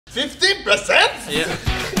50%? Yeah.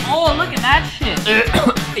 Oh, look at that shit.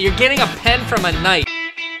 You're getting a pen from a knight.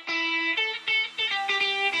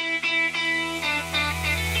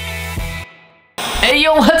 Hey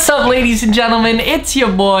yo, what's up ladies and gentlemen, it's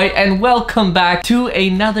your boy and welcome back to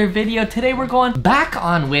another video. Today we're going back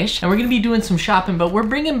on Wish and we're gonna be doing some shopping, but we're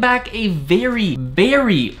bringing back a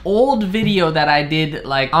very old video that I did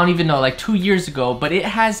like, I don't even know, like 2 years ago, but it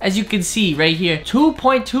has, as you can see right here,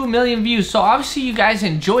 2.2 million views. So obviously you guys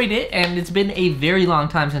enjoyed it and it's been a very long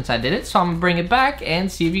time since I did it. So I'm gonna bring it back and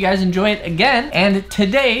see if you guys enjoy it again. And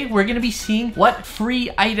today we're gonna be seeing what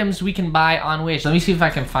free items we can buy on Wish. Let me see if I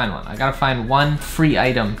can find one. I gotta find one free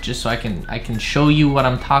item just so I can show you what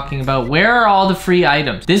I'm talking about. Where are all the free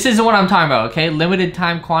items? This isn't what I'm talking about, okay? Limited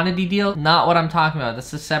time quantity deal, not what I'm talking about.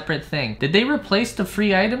 That's a separate thing. Did they replace the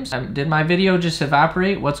free items? Did my video just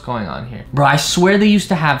evaporate? What's going on here? Bro, I swear they used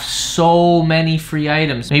to have so many free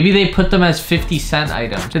items. Maybe they put them as 50-cent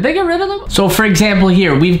items. Did they get rid of them? So for example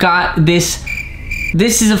here, we've got this.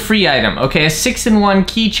 This is a free item, okay? A 6-in-1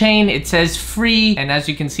 keychain. It says free, and as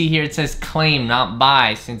you can see here, it says claim, not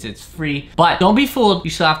buy, since it's free. But don't be fooled, you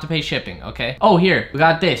still have to pay shipping, okay? Oh, here, we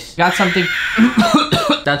got this. We got something.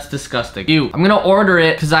 That's disgusting. Ew. I'm gonna order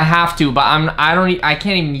it because I have to, but I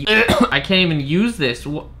can't even use this.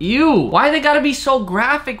 Ew. Why they gotta be so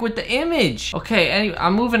graphic with the image? Okay, anyway,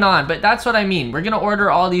 I'm moving on, but that's what I mean. We're gonna order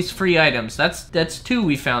all these free items. That's 2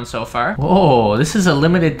 we found so far. Whoa, this is a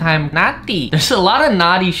limited time naughty. There's a lot of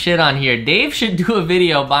naughty shit on here. Dave should do a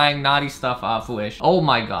video buying naughty stuff off Wish. Oh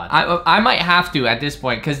my god. I might have to at this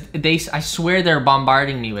point because I swear they're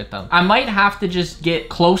bombarding me with them. I might have to just get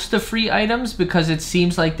close to free items because it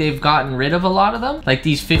seems like they've gotten rid of a lot of them. Like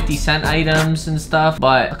these 50-cent items and stuff.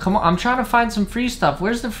 But come on, I'm trying to find some free stuff.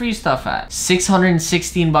 Where's the free stuff at?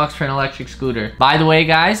 616 bucks for an electric scooter. By the way,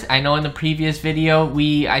 guys, I know in the previous video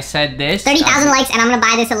I said this. 30,000 likes and I'm gonna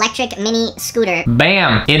buy this electric mini scooter.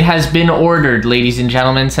 Bam! It has been ordered, ladies and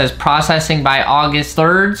gentlemen. It says processing by August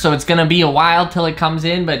 3rd, so it's gonna be a while till it comes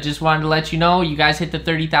in, but just wanted to let you know, you guys hit the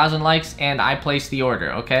 30,000 likes and I placed the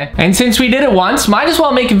order, okay? And since we did it once, might as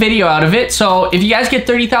well make a video out of it. So if you guys get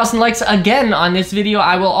 30,000 likes again on this video,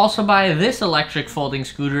 I will also buy this electric folding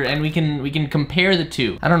scooter and we can compare the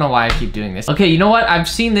two. I don't know why I keep doing this. Okay, you know what? I've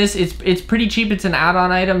seen this. It's pretty cheap. It's an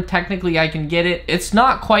add-on item. Technically, I can get it. It's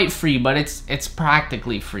not quite free, but it's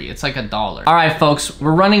practically free. It's like $1. All right, folks,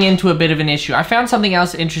 we're running into a bit of an issue. I found something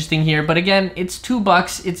else interesting here, but again, it's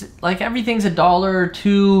 $2. It's like everything's $1 or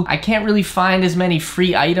 $2. I can't really find as many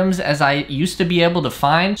free items as I used to be able to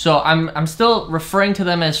find. So I'm still referring to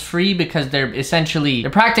them as free because they're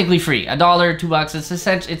practically free. $1, $2. It's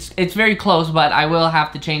essentially, it's very close, but I will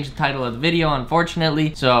have to change the title of the video,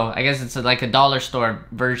 unfortunately. So I guess it's like a dollar store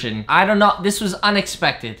version. I don't know. This was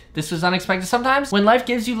unexpected. This was unexpected. Sometimes when life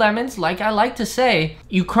gives you lemons, like I like to say,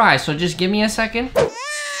 you cry. So just give me a second.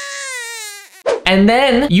 And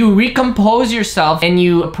then you recompose yourself and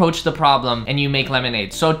you approach the problem and you make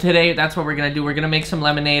lemonade. So today, that's what we're gonna do. We're gonna make some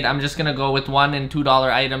lemonade. I'm just gonna go with $1 and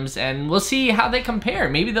 $2 items and we'll see how they compare.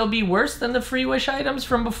 Maybe they'll be worse than the free Wish items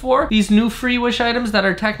from before. These new free Wish items that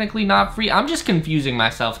are technically not free. I'm just confusing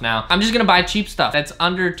myself now. I'm just gonna buy cheap stuff that's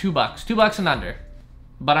under $2. $2 and under.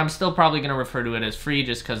 But I'm still probably gonna refer to it as free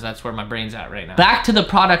just because that's where my brain's at right now. Back to the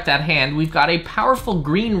product at hand, we've got a powerful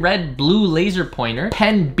green, red, blue laser pointer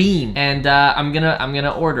pen beam, and I'm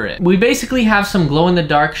gonna order it. We basically have some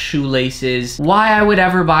glow-in-the-dark shoelaces. Why I would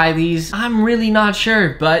ever buy these, I'm really not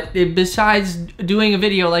sure. But besides doing a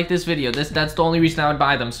video like this video, that's the only reason I would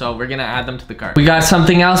buy them. So we're gonna add them to the cart. We got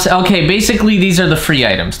something else. Okay, basically these are the free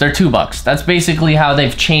items. They're $2. That's basically how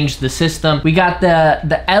they've changed the system. We got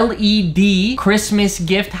the LED Christmas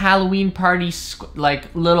gift Halloween party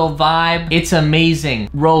like little vibe. It's amazing.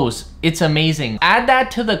 Rose, it's amazing. Add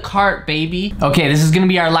that to the cart, baby. Okay, this is gonna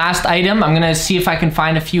be our last item. I'm gonna see if I can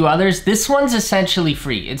find a few others. This one's essentially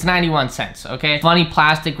free. It's 91 cents, okay? Funny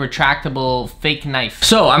plastic retractable fake knife.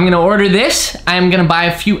 So I'm gonna order this. I'm gonna buy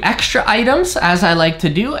a few extra items as I like to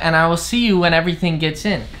do, and I will see you when everything gets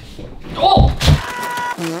in. Oh!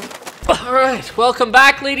 All right, welcome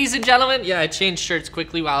back, ladies and gentlemen. Yeah, I changed shirts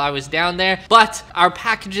quickly while I was down there, but our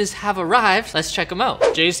packages have arrived. Let's check them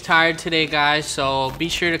out. Jay's tired today, guys, so be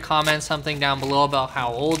sure to comment something down below about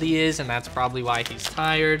how old he is, and that's probably why he's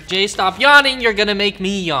tired. Jay, stop yawning. You're gonna make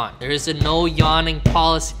me yawn. There is a no yawning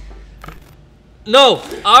policy. No.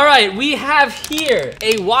 All right, we have here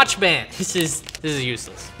a watch band. This is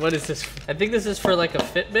useless. What is this? I think this is for like a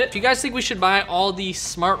Fitbit. If you guys think we should buy all these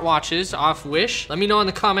smartwatches off Wish, let me know in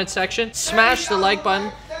the comment section. Smash the like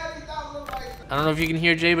button. I don't know if you can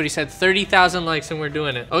hear Jay, but he said 30,000 likes and we're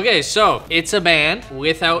doing it. Okay, so it's a band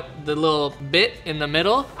without the little bit in the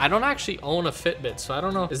middle. I don't actually own a Fitbit, so I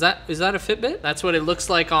don't know. Is that a Fitbit? That's what it looks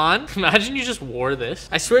like on. Imagine you just wore this.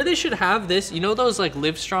 I swear they should have this. You know those like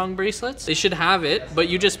Livestrong bracelets? They should have it, but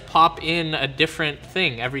you just pop in a different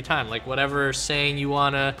thing every time. Like whatever saying you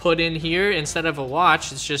want to put in here, instead of a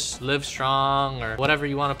watch, it's just Livestrong or whatever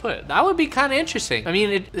you want to put. That would be kind of interesting. I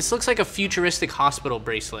mean, this looks like a futuristic hospital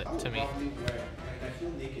bracelet to me.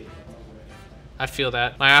 I feel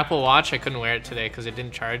that. My Apple Watch, I couldn't wear it today because it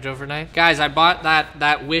didn't charge overnight. Guys, I bought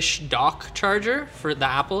that Wish dock charger for the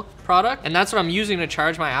Apple product, and that's what I'm using to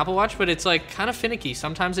charge my Apple Watch, but it's like kind of finicky.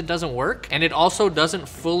 Sometimes it doesn't work, and it also doesn't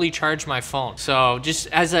fully charge my phone. So just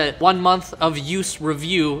as a 1 month of use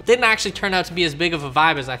review, didn't actually turn out to be as big of a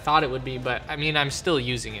vibe as I thought it would be, but I mean, I'm still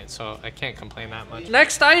using it, so I can't complain that much.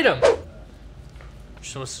 Next item. I'm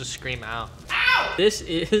supposed to scream out. Ow! This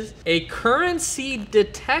is a currency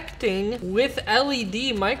detecting with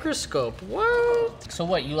LED microscope. What? So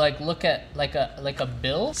what, you like look at like a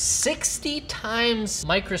bill? 60 times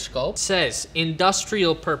microscope. Says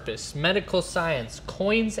industrial purpose, medical science,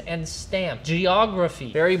 coins and stamp,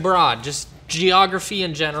 geography. Very broad, just geography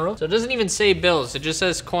in general. So it doesn't even say bills, it just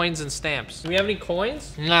says coins and stamps. Do we have any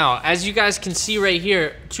coins? Now, as you guys can see right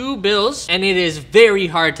here, 2 bills, and it is very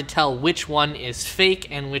hard to tell which one is fake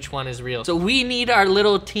and which one is real. So we need our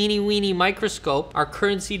little teeny weeny microscope, our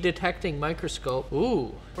currency detecting microscope.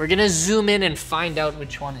 Ooh, we're gonna zoom in and find out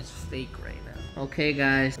which one is fake right now. Okay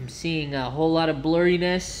guys, I'm seeing a whole lot of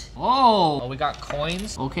blurriness. Oh, we got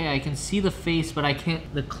coins. Okay, I can see the face, but I can't,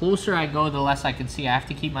 the closer I go, the less I can see. I have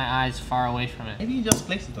to keep my eyes far away from it. Maybe you just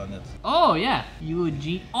place it on it. Oh yeah,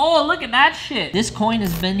 UG. Oh, look at that shit. This coin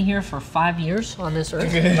has been here for 5 years on this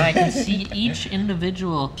earth. And I can see each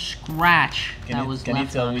individual scratch that was left on it. Can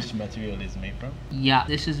you tell which material it's made from? Yeah,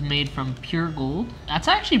 this is made from pure gold. That's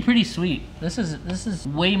actually pretty sweet. This is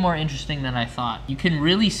way more interesting than I thought. You can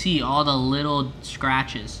really see all the little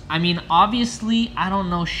scratches. I mean, obviously, I don't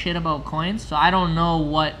know shit about coins, so I don't know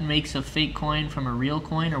what makes a fake coin from a real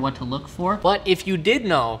coin or what to look for. But if you did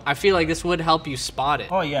know, I feel like this would help you spot it.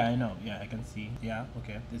 Oh yeah, I know. Yeah, I can see. Yeah,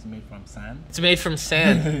 okay. This is made from sand. It's made from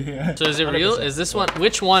sand. Yeah. So is it real? 100%. Is this one,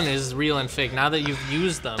 which one is real and fake now that you've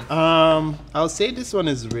used them? I'll say this one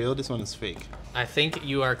is real, this one is fake. I think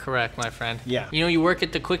you are correct, my friend. Yeah. You know, you work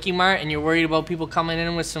at the Quickie Mart and you're worried about people coming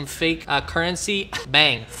in with some fake currency.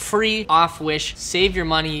 Bang. Free off Wish. Save your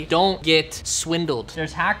money. Don't get swindled.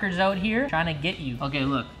 There's hackers out here trying to get you. Okay,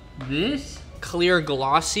 look. This clear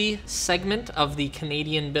glossy segment of the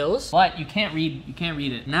Canadian bills, but you can't read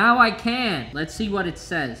it. Now I can. Let's see what it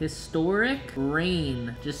says. Historic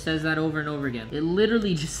reign. Just says that over and over again. It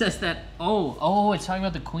literally just says that. Oh, it's talking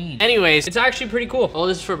about the queen. Anyways, it's actually pretty cool. Oh,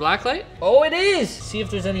 this is for blacklight? Oh, it is. See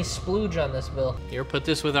if there's any splooge on this bill. Here, put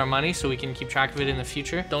this with our money so we can keep track of it in the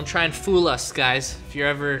future. Don't try and fool us, guys, if you're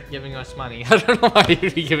ever giving us money. I don't know why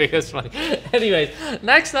you'd be giving us money. Anyways,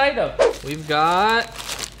 next item. We've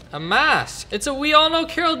got a mask. It's a We All Know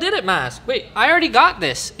Carol Did It mask. Wait, I already got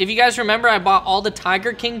this. If you guys remember, I bought all the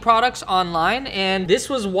Tiger King products online, and this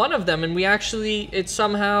was one of them, and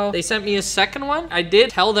they sent me a second one. I did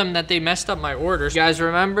tell them that they messed up my order. You guys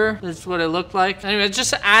remember? This is what it looked like. Anyway, it's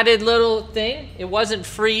just an added little thing. It wasn't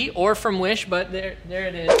free or from Wish, but there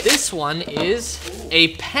it is. This one is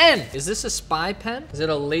a pen. Is this a spy pen? Is it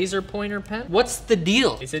a laser pointer pen? What's the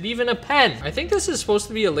deal? Is it even a pen? I think this is supposed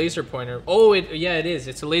to be a laser pointer. Oh, yeah, it is.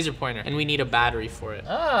 It's a laser pointer, and we need a battery for it.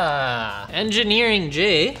 Ah, engineering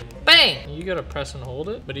J. Bang! You gotta press and hold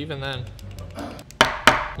it, but even then,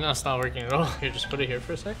 no, it's not working at all. Here, just put it here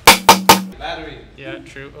for a sec. Battery. Yeah,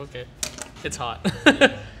 true. Okay, it's hot.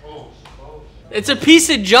 It's a piece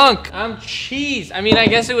of junk. I'm cheese. I mean, I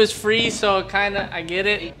guess it was free, so kinda, I get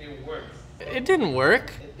it. It worked. It didn't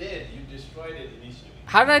work. It did. You destroyed it initially.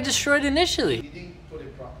 How did I destroy it initially? You didn't put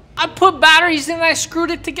it properly. I put batteries in and I screwed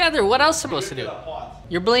it together. What else am I supposed to do?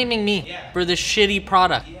 You're blaming me for this shitty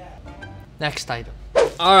product. Next item.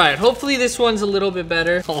 All right, hopefully this one's a little bit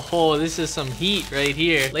better. Oh, this is some heat right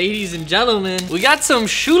here. Ladies and gentlemen, we got some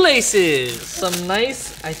shoelaces. Some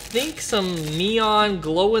nice, I think some neon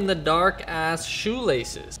glow-in-the-dark ass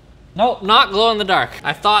shoelaces. Nope, not glow in the dark.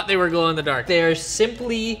 I thought they were glow in the dark. They're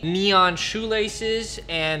simply neon shoelaces,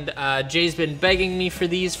 and Jay's been begging me for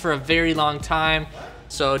these for a very long time.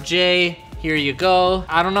 So Jay, here you go.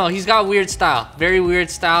 I don't know, he's got weird style. Very weird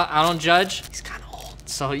style, I don't judge. He's kind of old,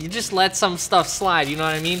 so you just let some stuff slide, you know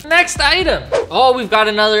what I mean? Next item. Oh, we've got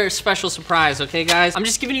another special surprise, okay guys? I'm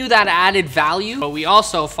just giving you that added value, but we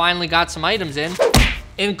also finally got some items in,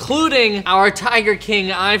 including our Tiger King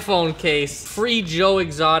iPhone case. Free Joe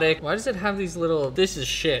Exotic. Why does it have these little, this is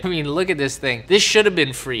shit. I mean, look at this thing. This should have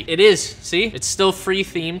been free. It is, see? It's still free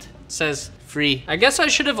themed. It says Free. I guess I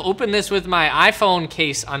should have opened this with my iPhone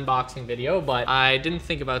case unboxing video, but I didn't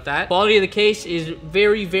think about that. Quality of the case is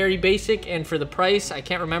very, very basic, and for the price, I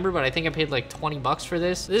can't remember, but I think I paid like 20 bucks for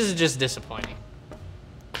this. This is just disappointing.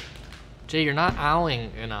 Jay, you're not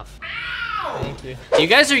owling enough. Thank you. You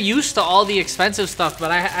guys are used to all the expensive stuff, but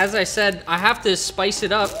as I said, I have to spice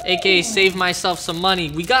it up, aka save myself some money.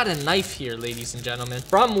 We got a knife here, ladies and gentlemen,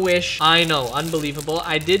 from Wish. I know, unbelievable.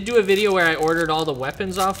 I did do a video where I ordered all the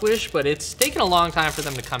weapons off Wish, but it's taken a long time for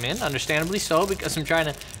them to come in, understandably so, because I'm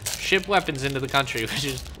trying to ship weapons into the country, which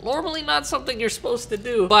is normally not something you're supposed to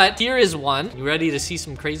do. But here is one. You ready to see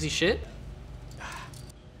some crazy shit?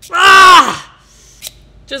 Ah!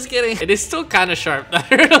 Just kidding. It is still kind of sharp. That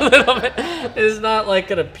hurt a little bit. It's not like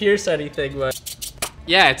gonna pierce anything, but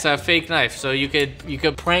yeah, it's a fake knife. So you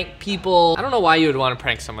could prank people. I don't know why you would want to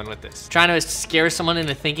prank someone with this. Trying to scare someone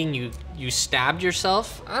into thinking you stabbed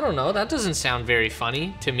yourself. I don't know. That doesn't sound very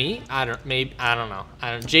funny to me. I don't know.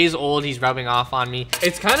 Jay's old. He's rubbing off on me.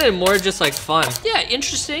 It's kind of more just like fun. Yeah,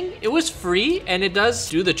 interesting. It was free and it does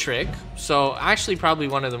do the trick. So actually probably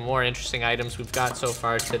one of the more interesting items we've got so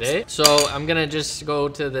far today. So I'm gonna just go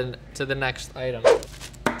to the next item.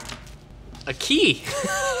 A key.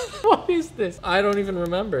 What is this? I don't even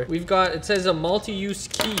remember. We've got, it says a multi-use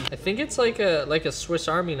key. I think it's like a Swiss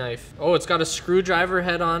Army knife. Oh, it's got a screwdriver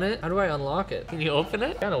head on it. How do I unlock it? Can you open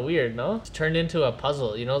it? Kind of weird, no? It's turned into a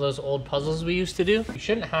puzzle. You know those old puzzles we used to do? You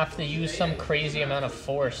shouldn't have to use some crazy amount of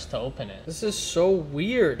force to open it. This is so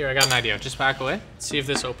weird. Here, I got an idea. Just back away. Let's see if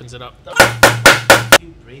this opens it up.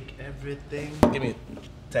 You break everything. Give me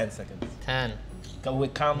 10 seconds. 10.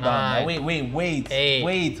 Wait, calm down. Now, wait. 8.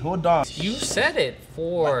 Wait, hold on. You said it.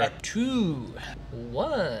 4, 2,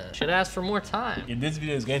 1. Should ask for more time. If this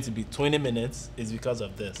video is going to be 20 minutes, it's because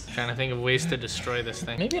of this. Trying to think of ways to destroy this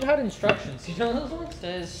thing. Maybe it had instructions. You know those ones? It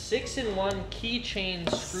says 6-in-1 keychain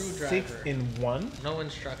screwdriver. 6-in-1? No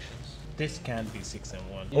instructions. This can't be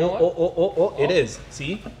 6-in-1. You know Oh, it is.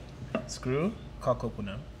 See? Screw, cock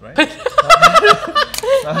opener, right?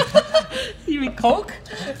 You mean Coke?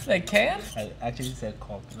 Like can? I actually said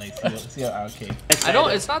cock, like C-O-R-K.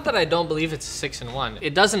 It's not that I don't believe it's a 6-in-1.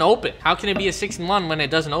 It doesn't open. How can it be a 6-in-1 when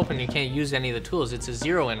it doesn't open? You can't use any of the tools. It's a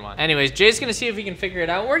 0-in-1. Anyways, Jay's gonna see if he can figure it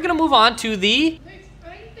out. We're gonna move on to the...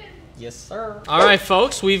 Yes, sir. All right,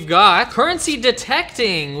 folks, we've got currency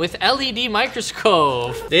detecting with LED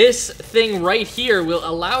microscope. This thing right here will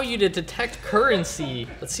allow you to detect currency.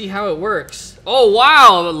 Let's see how it works. Oh,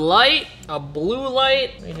 wow, a light, a blue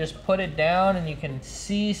light. You just put it down and you can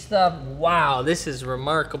see stuff. Wow, this is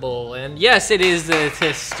remarkable. And yes, it is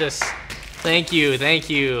just... Thank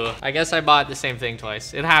you. I guess I bought the same thing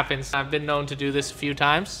twice. It happens. I've been known to do this a few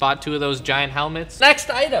times. Bought 2 of those giant helmets. Next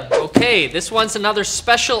item. Okay, this one's another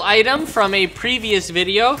special item from a previous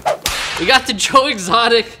video. We got the Joe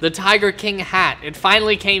Exotic, the Tiger King hat. It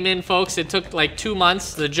finally came in, folks. It took like 2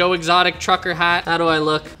 months. The Joe Exotic trucker hat. How do I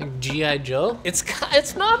look? Like G.I. Joe?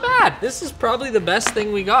 It's not bad. This is probably the best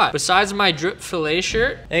thing we got. Besides my drip fillet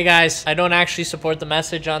shirt. Hey guys, I don't actually support the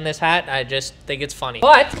message on this hat. I just think it's funny.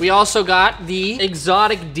 But we also got the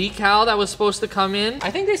exotic decal that was supposed to come in.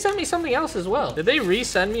 I think they sent me something else as well. Did they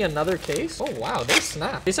resend me another case? Oh wow, they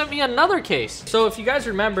snapped. They sent me another case. So if you guys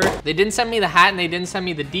remember, they didn't send me the hat and they didn't send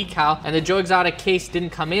me the decal. And the Joe Exotic case didn't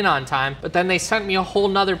come in on time, but then they sent me a whole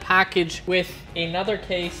nother package with another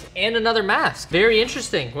case and another mask. Very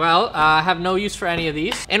interesting. Well, I have no use for any of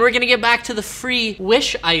these. And we're gonna get back to the free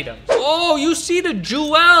Wish items. Oh, you see the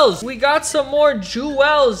jewels. We got some more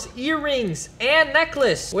jewels, earrings, and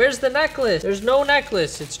necklace. Where's the necklace? There's no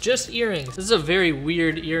necklace. It's just earrings. This is a very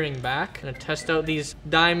weird earring back. Gonna test out these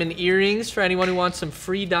diamond earrings for anyone who wants some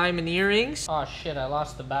free diamond earrings. Oh shit, I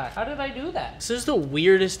lost the back. How did I do that? This is the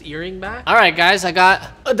weirdest earring back. All right, guys, I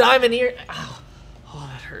got a diamond ear. Ow. Oh,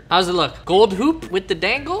 that hurt. How's it look? Gold hoop with the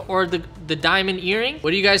dangle or the diamond earring?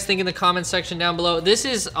 What do you guys think in the comment section down below? This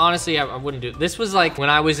is, honestly, I wouldn't do it. This was like when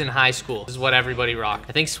I was in high school. This is what everybody rocked.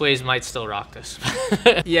 I think Sways might still rock this.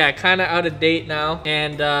 Yeah, kind of out of date now.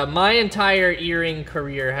 And my entire earring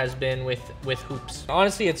career has been with hoops.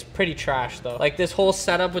 Honestly, it's pretty trash though. Like this whole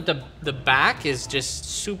setup with the back is just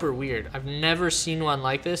super weird. I've never seen one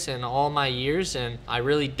like this in all my years and I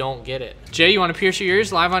really don't get it. Jay, you want to pierce your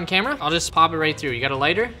ears live on camera? I'll just pop it right through. You got a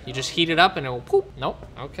lighter? You just heat it up and it'll poop. Nope.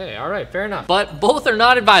 Okay, all right, fair enough. But both are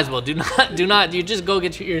not advisable. Do not, you just go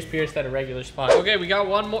get your ears pierced at a regular spot. Okay, we got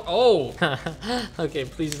one more. Oh. Okay,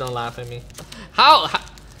 please don't laugh at me. How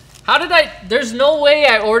did there's no way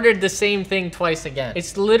I ordered the same thing twice again.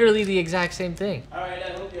 It's literally the exact same thing. All right,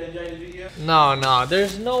 I hope you enjoyed the video. No,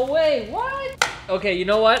 there's no way. What? Okay, you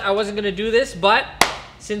know what? I wasn't gonna do this, but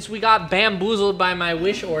since we got bamboozled by my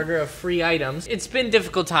Wish order of free items, it's been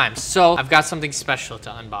difficult times. So I've got something special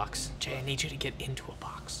to unbox. Jay, I need you to get into a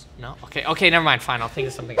box. No? Okay, never mind. Fine, I'll think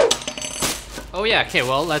of something else. Oh yeah, okay,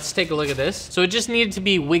 well, let's take a look at this. So it just needed to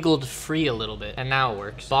be wiggled free a little bit, and now it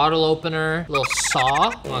works. Bottle opener, little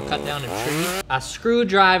saw, I wanna cut down a tree, a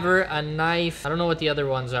screwdriver, a knife. I don't know what the other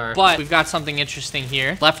ones are, but we've got something interesting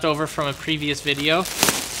here, left over from a previous video.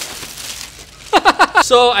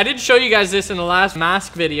 So I didn't show you guys this in the last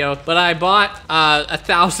mask video, but I bought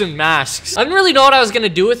 1,000 masks. I didn't really know what I was gonna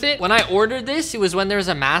do with it. When I ordered this, it was when there was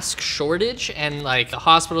a mask shortage and like the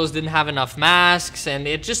hospitals didn't have enough masks, and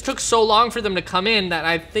it just took so long for them to come in that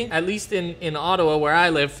I think, at least in Ottawa where I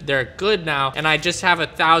live, they're good now. And I just have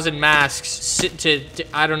 1,000 masks sit to,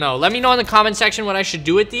 I don't know. Let me know in the comment section what I should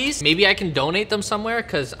do with these. Maybe I can donate them somewhere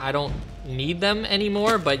because I don't need them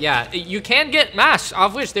anymore. But yeah, you can get masks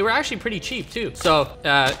off Wish. They were actually pretty cheap too. So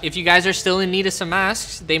if you guys are still in need of some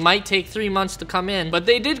masks, they might take 3 months to come in, but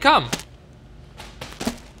they did come.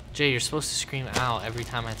 Jay, you're supposed to scream ow every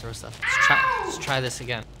time I throw stuff. Let's try this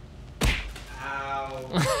again.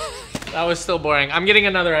 Ow. That was still boring. I'm getting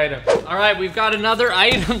another item. All right, we've got another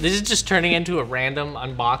item. This is just turning into a random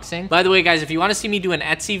unboxing. By the way, guys, if you want to see me do an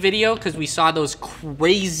Etsy video, because we saw those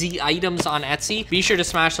crazy items on Etsy, be sure to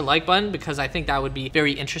smash the like button because I think that would be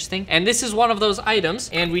very interesting. And this is one of those items,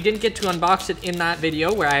 and we didn't get to unbox it in that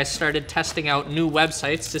video where I started testing out new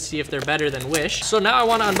websites to see if they're better than Wish. So now I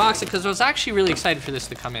want to unbox it because I was actually really excited for this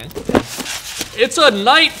to come in. It's a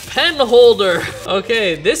night pen holder.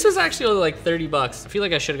 Okay, this is actually only like 30 bucks. I feel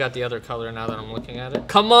like I should have got the other color now that I'm looking at it.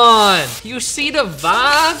 Come on, you see the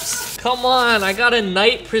vibes? Come on, I got a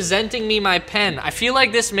knight presenting me my pen. I feel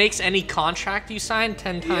like this makes any contract you sign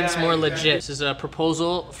 10 times more legit. This is a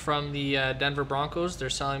proposal from the Denver Broncos. They're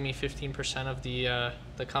selling me 15% of the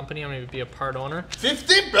company. I'm gonna be a part owner.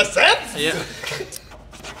 15%? Yeah.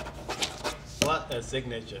 What a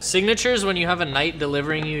signature. Signatures, when you have a knight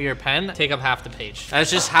delivering you your pen, take up half the page.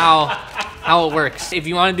 That's just how it works. If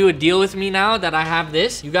you want to do a deal with me now that I have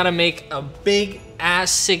this, you got to make a big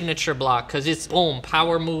ass signature block because it's boom,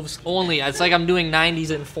 power moves only. It's like I'm doing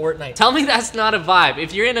 90s in Fortnite. Tell me that's not a vibe.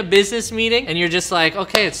 If you're in a business meeting and you're just like,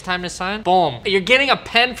 okay, it's time to sign, boom. You're getting a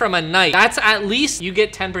pen from a knight. That's at least you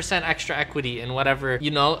get 10% extra equity in whatever,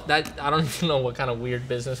 you know, that I don't even know what kind of weird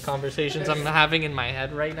business conversations I'm having in my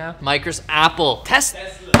head right now. Microsoft, Apple, Tesla.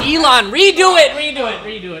 Elon, redo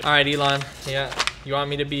it. All right, Elon, yeah. You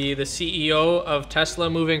want me to be the CEO of Tesla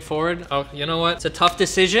moving forward? Oh, you know what? It's a tough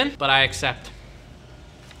decision, but I accept.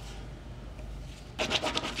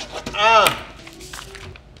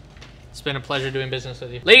 It's been a pleasure doing business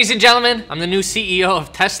with you. Ladies and gentlemen, I'm the new CEO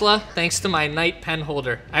of Tesla, thanks to my Knight pen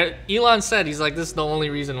holder. Elon said, he's like, this is the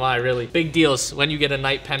only reason why, really. Big deals when you get a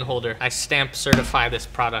Knight pen holder. I stamp certify this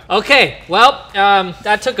product. Okay, well,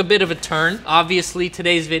 that took a bit of a turn. Obviously,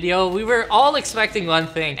 today's video, we were all expecting one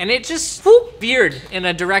thing, and it just veered in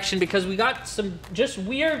a direction because we got some just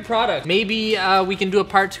weird product. Maybe we can do a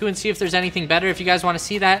part 2 and see if there's anything better. If you guys want to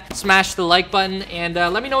see that, smash the like button, and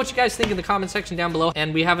let me know what you guys think in the comment section down below.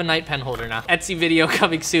 And we have a Knight pen holder now. Etsy video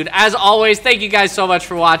coming soon. As always, thank you guys so much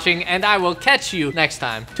for watching, and I will catch you next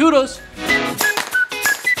time. Toodles!